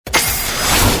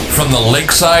from the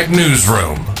Lakeside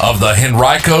Newsroom of the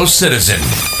Henrico Citizen,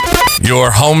 your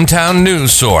hometown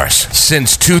news source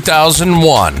since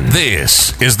 2001.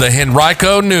 This is the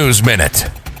Henrico News Minute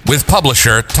with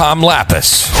publisher Tom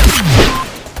Lapis.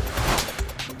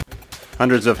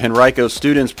 Hundreds of Henrico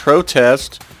students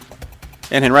protest,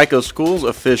 and Henrico schools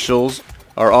officials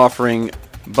are offering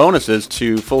bonuses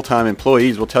to full-time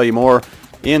employees. We'll tell you more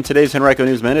in today's Henrico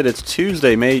News Minute. It's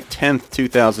Tuesday, May 10th,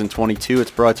 2022.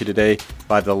 It's brought to you today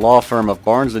by the law firm of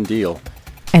Barnes & Deal.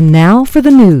 And now for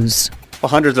the news. Well,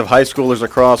 hundreds of high schoolers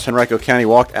across Henrico County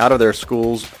walked out of their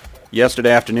schools yesterday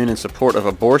afternoon in support of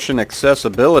abortion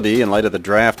accessibility in light of the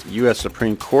draft U.S.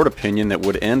 Supreme Court opinion that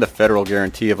would end a federal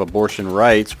guarantee of abortion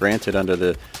rights granted under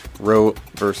the Roe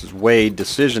v. Wade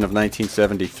decision of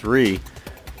 1973.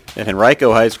 At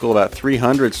Henrico High School, about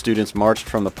 300 students marched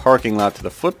from the parking lot to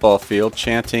the football field,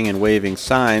 chanting and waving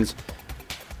signs.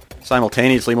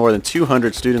 Simultaneously, more than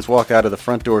 200 students walked out of the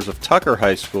front doors of Tucker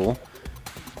High School.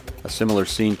 A similar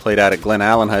scene played out at Glen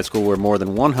Allen High School, where more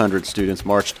than 100 students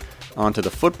marched onto the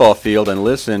football field and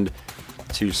listened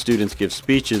to students give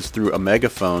speeches through a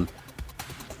megaphone.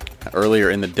 Earlier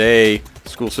in the day,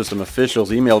 school system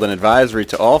officials emailed an advisory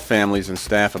to all families and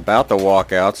staff about the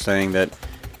walkout, saying that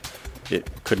it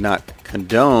could not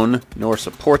condone nor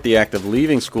support the act of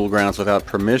leaving school grounds without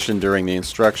permission during the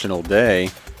instructional day.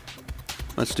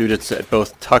 Students at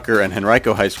both Tucker and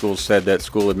Henrico High Schools said that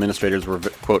school administrators were,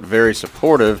 quote, very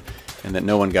supportive and that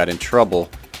no one got in trouble.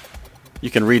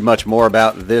 You can read much more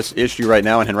about this issue right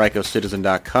now on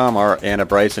henricocitizen.com. Our Anna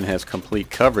Bryson has complete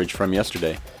coverage from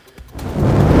yesterday.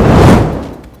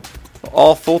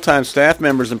 All full-time staff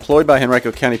members employed by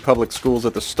Henrico County Public Schools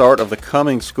at the start of the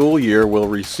coming school year will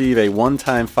receive a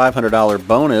one-time $500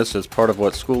 bonus as part of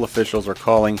what school officials are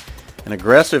calling an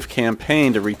aggressive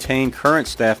campaign to retain current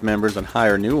staff members and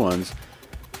hire new ones.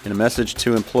 In a message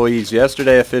to employees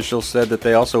yesterday, officials said that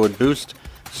they also would boost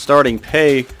starting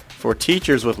pay for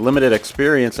teachers with limited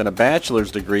experience and a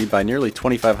bachelor's degree by nearly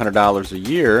 $2,500 a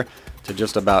year to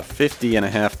just about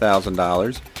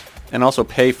 $50,500, and also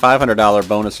pay $500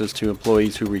 bonuses to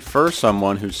employees who refer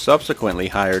someone who's subsequently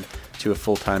hired to a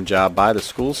full-time job by the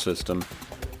school system.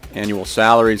 Annual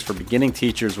salaries for beginning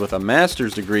teachers with a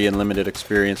master's degree and limited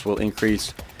experience will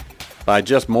increase by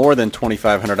just more than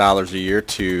 $2,500 a year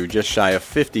to just shy of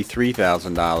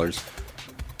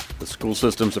 $53,000. The school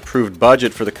system's approved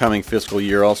budget for the coming fiscal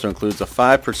year also includes a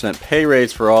 5% pay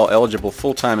raise for all eligible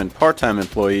full-time and part-time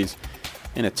employees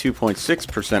and a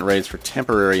 2.6% raise for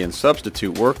temporary and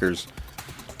substitute workers.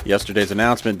 Yesterday's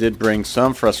announcement did bring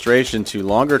some frustration to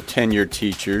longer tenured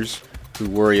teachers who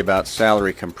worry about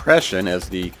salary compression as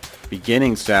the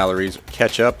beginning salaries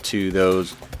catch up to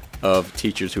those of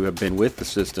teachers who have been with the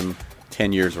system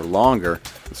 10 years or longer.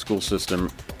 The school system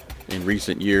in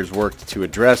recent years worked to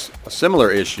address a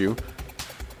similar issue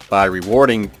by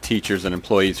rewarding teachers and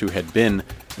employees who had been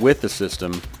with the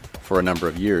system for a number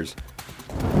of years.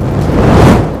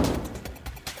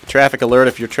 Traffic alert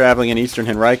if you're traveling in eastern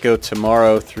Henrico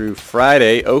tomorrow through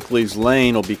Friday. Oakley's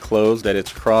Lane will be closed at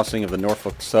its crossing of the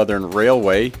Norfolk Southern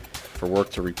Railway for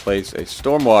work to replace a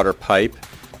stormwater pipe.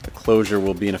 The closure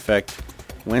will be in effect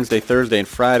Wednesday, Thursday, and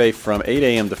Friday from 8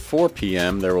 a.m. to 4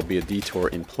 p.m. There will be a detour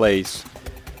in place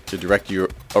to direct you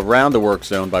around the work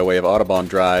zone by way of Audubon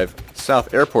Drive,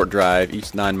 South Airport Drive,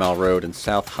 East 9 Mile Road, and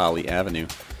South Holly Avenue.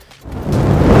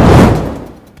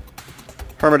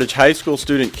 Hermitage High School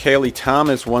student Kaylee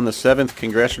Thomas won the 7th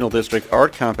Congressional District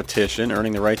Art Competition,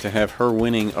 earning the right to have her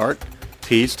winning art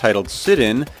piece titled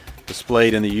Sit-In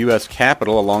displayed in the U.S.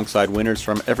 Capitol alongside winners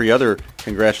from every other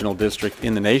congressional district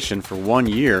in the nation for 1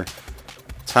 year.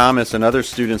 Thomas and other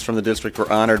students from the district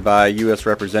were honored by U.S.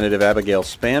 Representative Abigail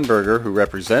Spanberger, who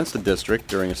represents the district,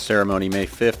 during a ceremony May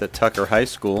 5th at Tucker High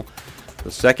School.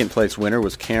 The second-place winner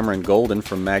was Cameron Golden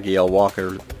from Maggie L.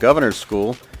 Walker Governor's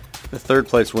School. The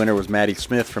third-place winner was Maddie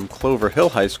Smith from Clover Hill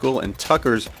High School, and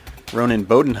Tucker's Ronan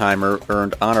Bodenheimer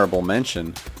earned honorable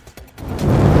mention.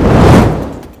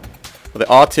 The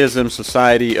Autism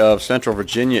Society of Central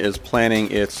Virginia is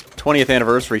planning its 20th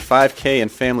anniversary 5K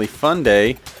and Family Fun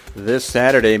Day this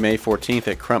Saturday, May 14th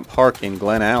at Crump Park in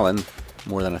Glen Allen.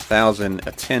 More than 1,000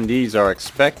 attendees are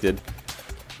expected.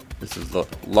 This is the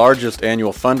largest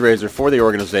annual fundraiser for the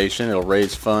organization. It'll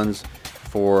raise funds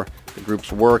for the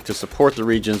group's work to support the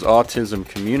region's autism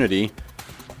community.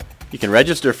 You can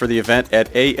register for the event at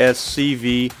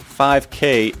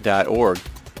ascv5k.org.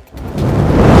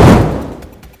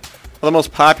 Well, the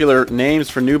most popular names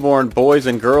for newborn boys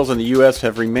and girls in the U.S.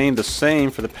 have remained the same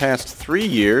for the past 3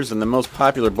 years, and the most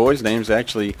popular boys' names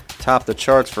actually topped the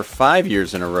charts for 5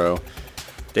 years in a row.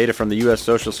 Data from the U.S.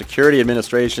 Social Security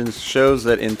Administration shows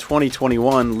that in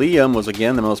 2021, Liam was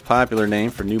again the most popular name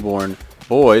for newborn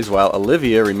boys, while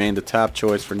Olivia remained the top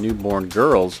choice for newborn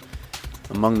girls.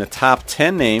 Among the top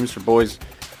 10 names for boys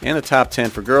and the top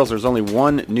 10 for girls, there's only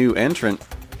one new entrant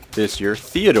this year,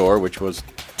 Theodore, which was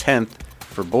 10th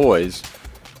for boys.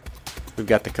 We've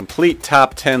got the complete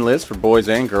top 10 list for boys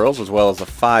and girls, as well as the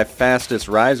 5 fastest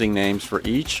rising names for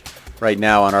each, right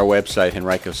now on our website,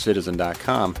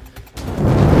 henricocitizen.com.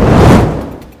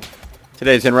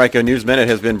 Today's Henrico News Minute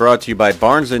has been brought to you by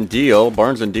Barnes & Deal.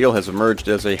 Barnes & Deal has emerged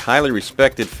as a highly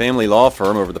respected family law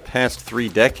firm over the past 3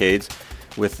 decades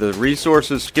with the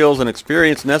resources, skills, and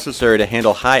experience necessary to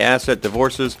handle high-asset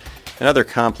divorces and other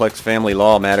complex family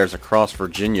law matters across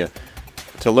Virginia.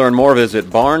 To learn more, visit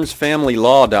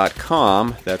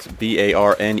barnesfamilylaw.com, that's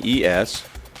BARNES,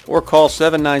 or call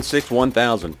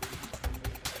 796-1000.